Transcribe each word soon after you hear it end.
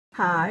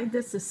Hi,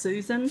 this is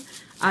Susan.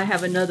 I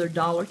have another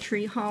Dollar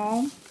Tree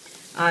haul.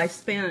 I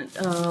spent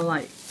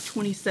like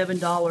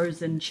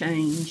 $27 and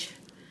change.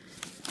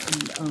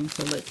 And,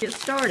 so let's get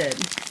started.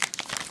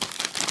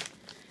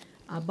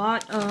 I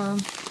bought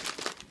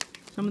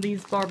some of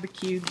these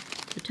barbecue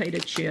potato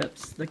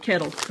chips, the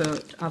kettle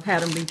cooked. I've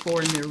had them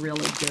before and they're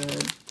really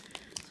good.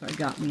 So I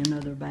got me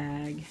another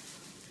bag.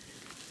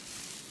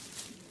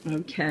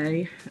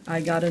 Okay,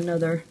 I got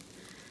another.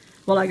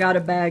 Well, I got a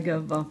bag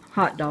of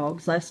hot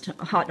dogs,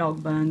 hot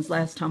dog buns.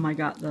 Last time I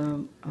got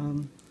the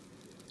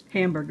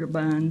hamburger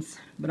buns,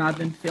 but I've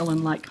been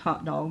feeling like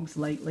hot dogs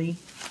lately.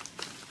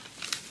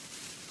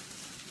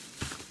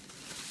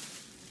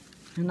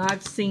 And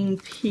I've seen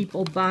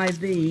people buy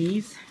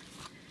these,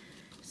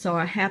 so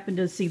I happened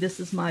to see this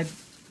is my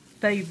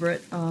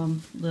favorite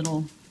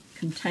little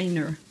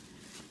container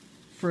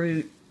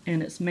fruit,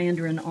 and it's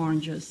mandarin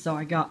oranges, so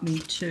I got me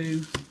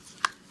two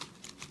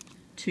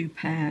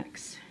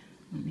packs.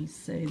 Let me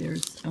see,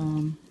 there's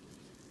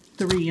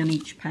 3 in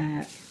each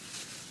pack.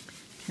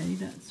 Okay,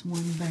 that's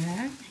one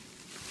bag.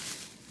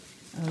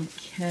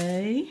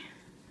 Okay,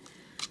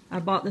 I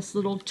bought this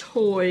little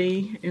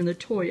toy in the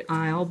toy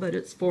aisle, but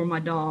it's for my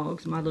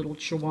dogs, my little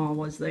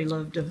chihuahuas. They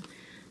love to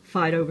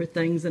fight over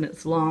things, and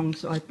it's long,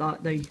 so I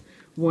thought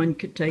one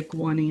could take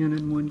one in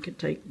and one could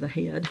take the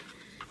head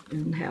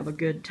and have a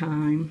good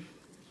time.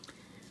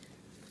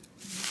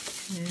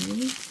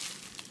 Okay.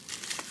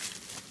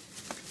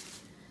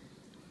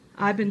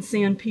 I've been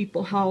seeing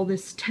people haul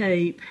this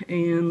tape,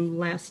 and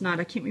last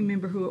night, I can't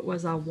remember who it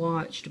was I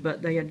watched,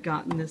 but they had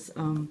gotten this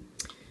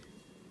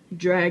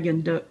dragon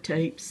duct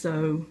tape,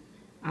 so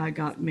I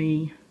got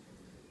me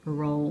a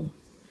roll.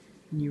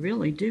 And you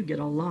really do get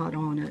a lot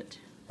on it.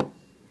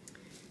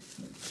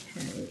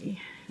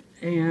 Okay,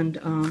 and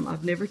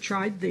I've never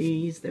tried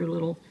these. They're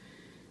little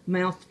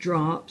mouth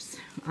drops.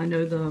 I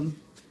know the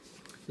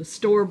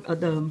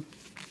the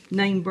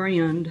name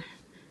brand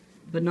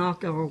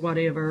Banaka or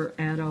whatever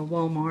at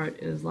Walmart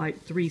is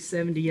like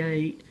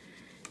 $3.78,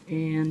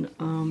 and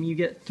you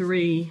get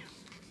 3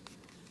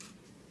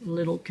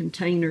 little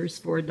containers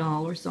for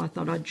 $1, so I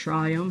thought I'd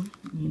try them.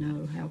 You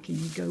know, how can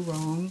you go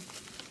wrong?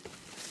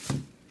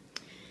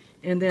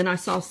 And then I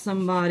saw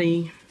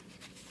somebody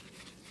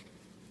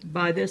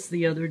buy this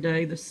the other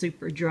day, the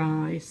Super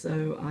Dry,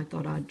 so I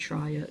thought I'd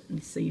try it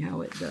and see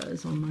how it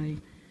does on my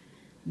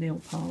nail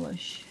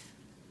polish,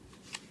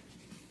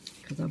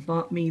 because I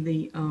bought me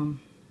the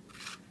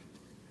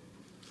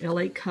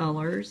LA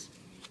Colors,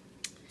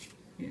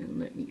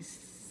 and let me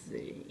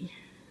see,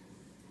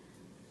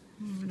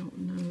 I don't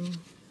know,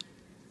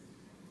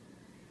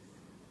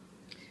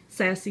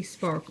 Sassy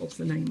Sparkle's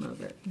the name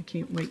of it. I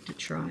can't wait to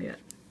try it.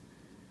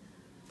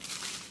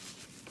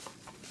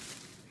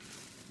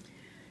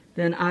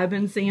 Then I've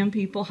been seeing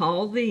people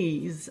haul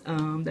these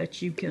that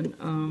you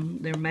can,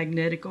 they're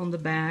magnetic on the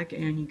back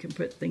and you can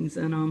put things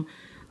in them.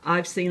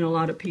 I've seen a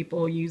lot of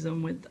people use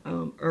them with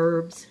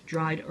herbs,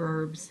 dried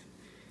herbs,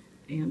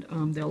 and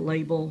they'll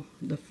label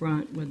the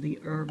front with the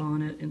herb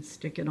on it and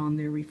stick it on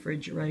their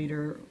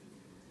refrigerator.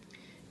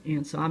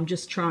 And so I'm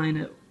just trying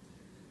it.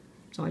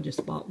 So I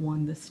just bought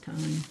one this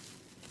time.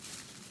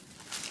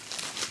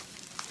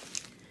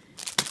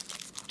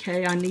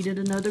 Okay, I needed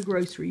another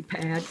grocery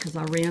pad because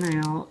I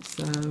ran out.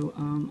 So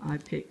I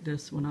picked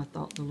this one. I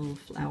thought the little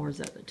flowers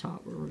at the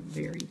top were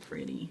very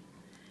pretty.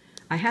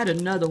 I had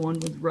another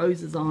one with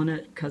roses on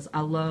it because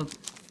I love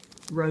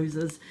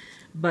roses,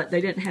 but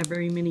they didn't have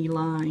very many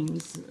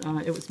lines.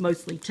 It was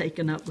mostly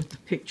taken up with the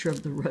picture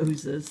of the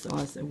roses, so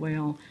I said,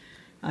 well,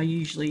 I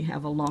usually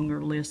have a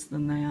longer list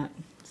than that,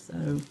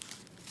 so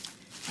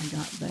I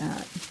got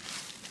that.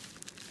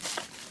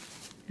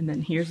 And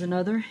then here's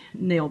another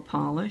nail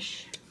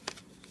polish.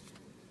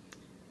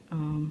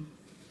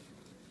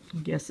 I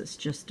guess it's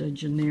just a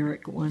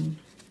generic one.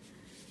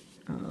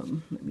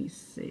 Let me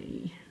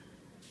see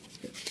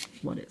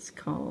what it's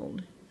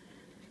called.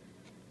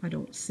 I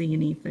don't see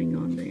anything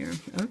on there.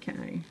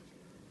 Okay.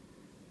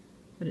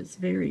 But it's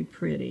very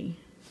pretty.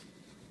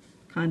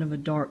 Kind of a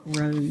dark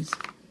rose.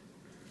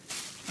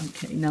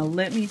 Okay, now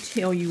let me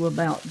tell you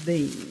about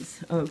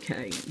these.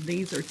 Okay,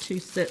 these are 2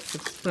 sets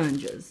of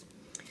sponges.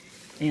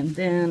 And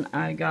then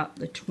I got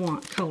the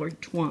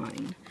colored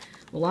twine.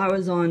 Well, I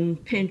was on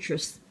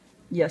Pinterest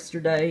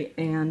yesterday,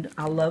 and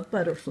I love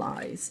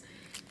butterflies.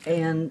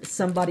 And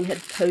somebody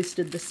had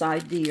posted this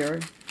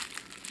idea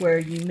where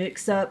you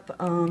mix up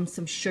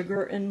some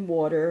sugar and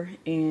water,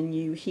 and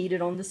you heat it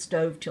on the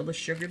stove till the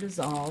sugar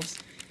dissolves.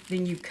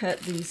 Then you cut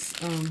these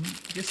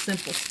just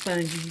simple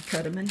sponges, you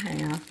cut them in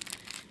half,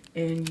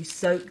 and you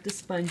soak the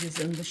sponges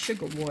in the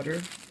sugar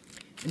water,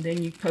 and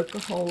then you poke a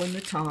hole in the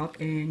top,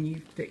 and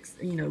you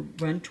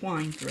run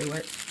twine through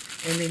it,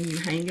 and then you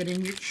hang it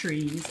in your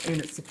trees,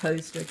 and it's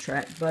supposed to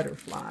attract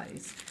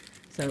butterflies.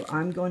 So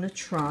I'm going to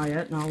try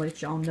it, and I'll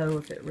let y'all know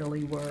if it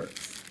really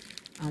works.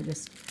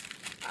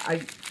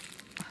 I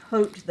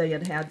hoped they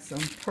had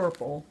some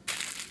purple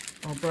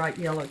or bright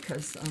yellow,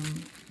 because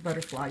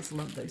butterflies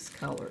love those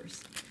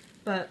colors.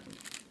 But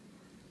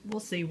we'll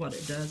see what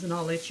it does, and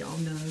I'll let y'all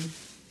know.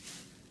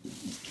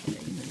 Okay,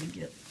 let me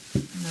get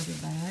Another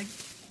bag.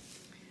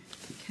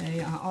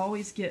 Okay, I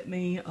always get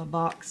me a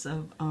box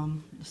of, a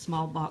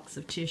small box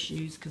of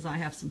tissues because I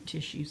have some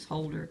tissue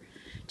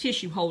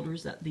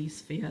holders that these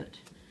fit.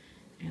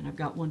 And I've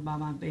got one by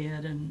my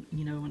bed, and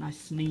you know, when I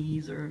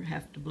sneeze or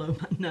have to blow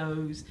my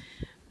nose,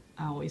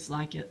 I always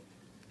like it.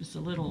 It's a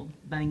little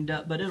banged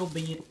up, but it'll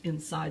be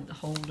inside the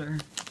holder.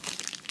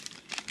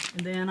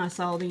 And then I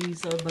saw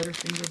these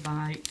Butterfinger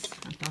Bites.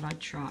 I thought I'd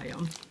try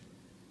them.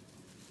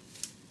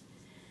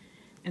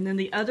 And then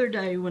the other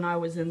day when I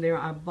was in there,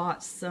 I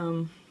bought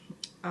some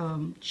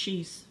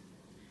cheese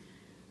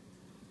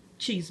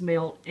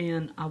melt,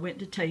 and I went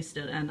to taste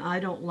it, and I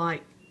don't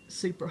like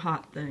super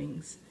hot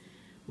things.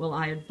 Well,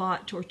 I had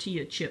bought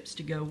tortilla chips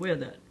to go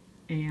with it,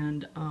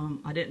 and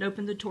I didn't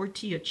open the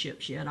tortilla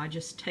chips yet. I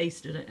just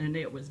tasted it, and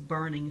it was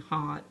burning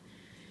hot.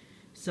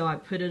 So I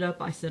put it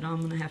up. I said, I'm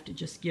going to have to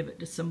just give it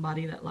to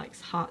somebody that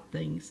likes hot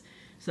things.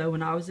 So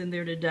when I was in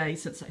there today,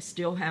 since I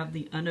still have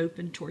the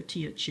unopened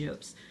tortilla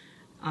chips,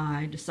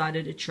 I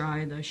decided to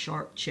try the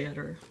sharp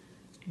cheddar,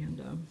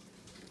 and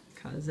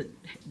because it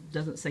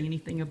doesn't say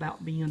anything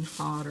about being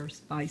hot or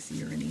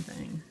spicy or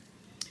anything.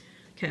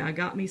 Okay, I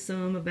got me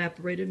some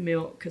evaporated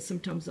milk because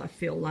sometimes I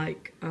feel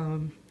like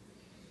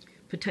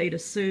potato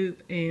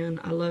soup, and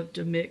I love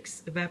to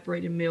mix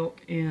evaporated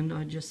milk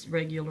and just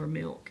regular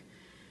milk,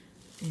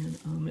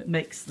 and it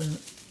makes the,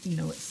 you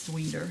know, it's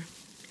sweeter.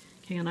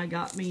 Okay, and I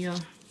got me a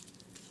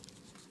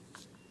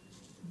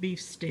beef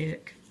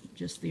stick,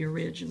 just the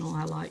original.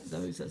 I like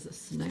those as a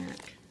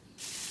snack.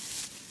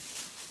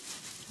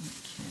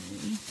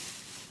 Okay.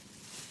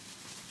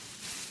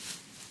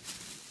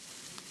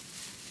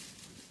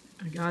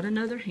 I got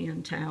another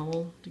hand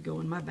towel to go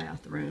in my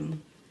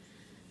bathroom,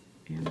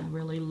 and I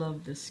really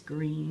love this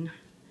green.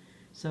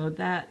 So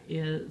that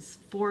is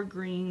 4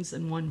 greens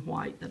and 1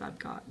 white that I've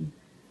gotten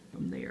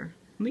from there.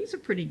 And these are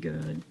pretty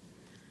good.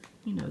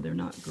 You know, they're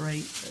not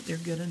great, but they're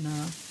good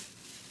enough.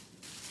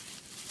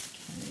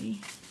 Okay.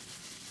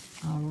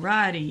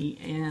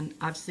 Alrighty, and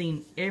I've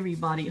seen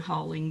everybody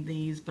hauling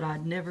these, but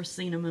I'd never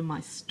seen them in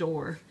my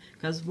store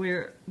because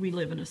we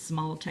live in a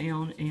small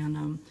town,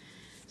 and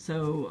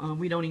so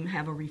we don't even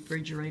have a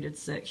refrigerated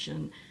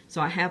section. So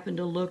I happened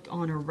to look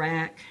on a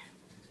rack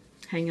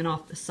hanging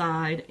off the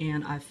side,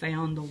 and I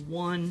found the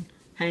one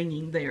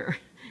hanging there.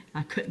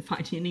 I couldn't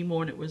find any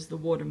more, and it was the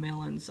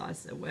watermelon. So I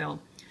said, well,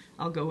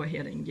 I'll go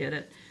ahead and get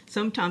it.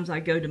 Sometimes I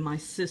go to my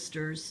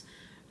sister's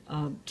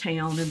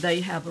town, and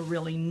they have a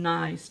really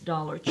nice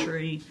Dollar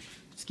Tree.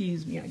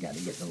 Excuse me, I got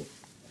to get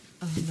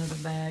another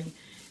bag.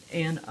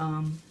 And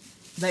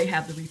they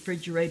have the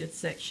refrigerated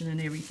section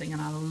and everything,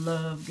 and I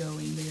love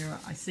going there.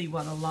 I see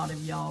what a lot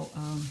of y'all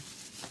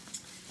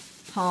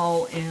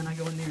haul, and I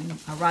go in there and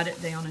I write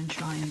it down and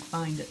try and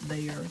find it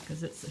there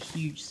because it's a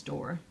huge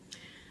store.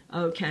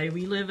 Okay,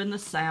 we live in the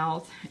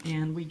South,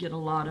 and we get a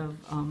lot of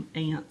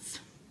ants,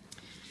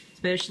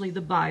 especially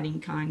the biting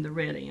kind, the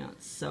red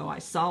ants. So I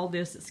saw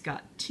this. It's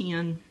got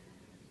 10,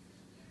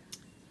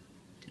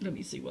 let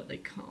me see what they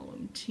call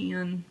them,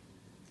 10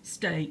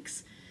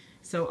 stakes.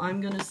 So I'm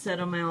going to set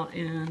them out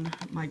in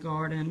my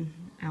garden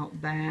out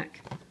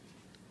back,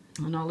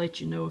 and I'll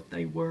let you know if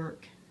they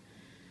work,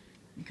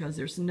 because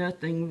there's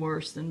nothing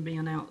worse than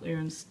being out there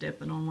and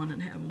stepping on one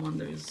and having one of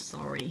those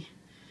sorry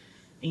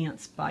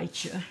ants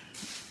bite you.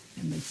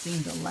 And they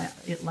seem to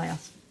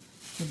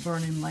the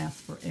burning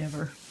lasts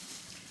forever.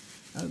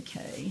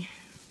 Okay.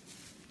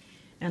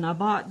 And I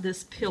bought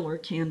this pillar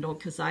candle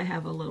because I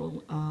have a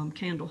little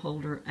candle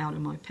holder out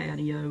in my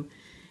patio,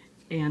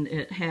 and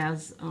it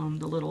has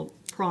the little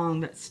prong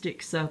that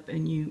sticks up,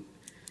 and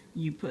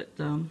you put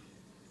the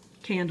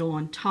candle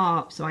on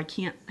top, so I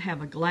can't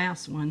have a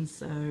glass one,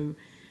 so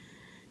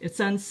it's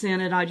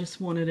unscented. I just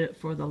wanted it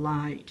for the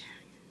light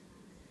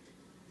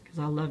because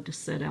I love to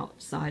sit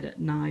outside at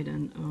night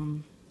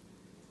and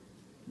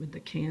with the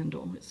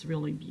candle. It's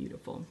really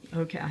beautiful.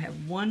 Okay, I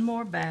have one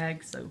more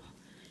bag, so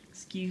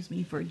excuse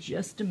me for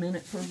just a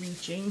minute for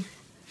reaching.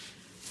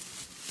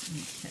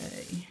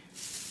 Okay.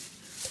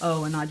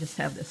 Oh, and I just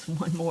have this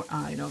one more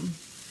item.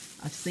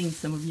 I've seen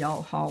some of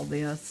y'all haul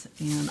this,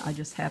 and I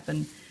just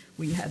happened,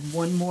 we had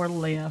one more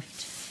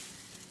left.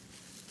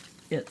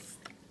 It's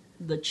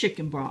the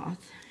chicken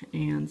broth,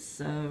 and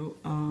so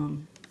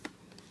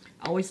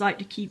I always like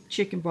to keep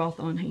chicken broth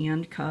on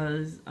hand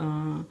because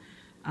I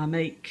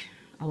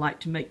like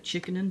to make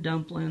chicken and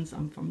dumplings.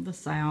 I'm from the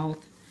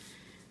South,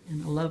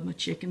 and I love my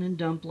chicken and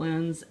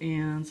dumplings,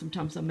 and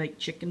sometimes I make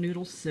chicken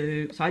noodle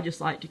soup, so I just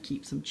like to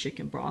keep some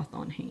chicken broth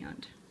on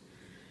hand.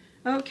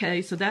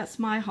 Okay, so that's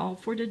my haul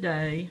for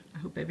today. I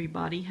hope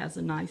everybody has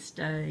a nice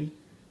day.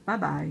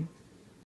 Bye-bye.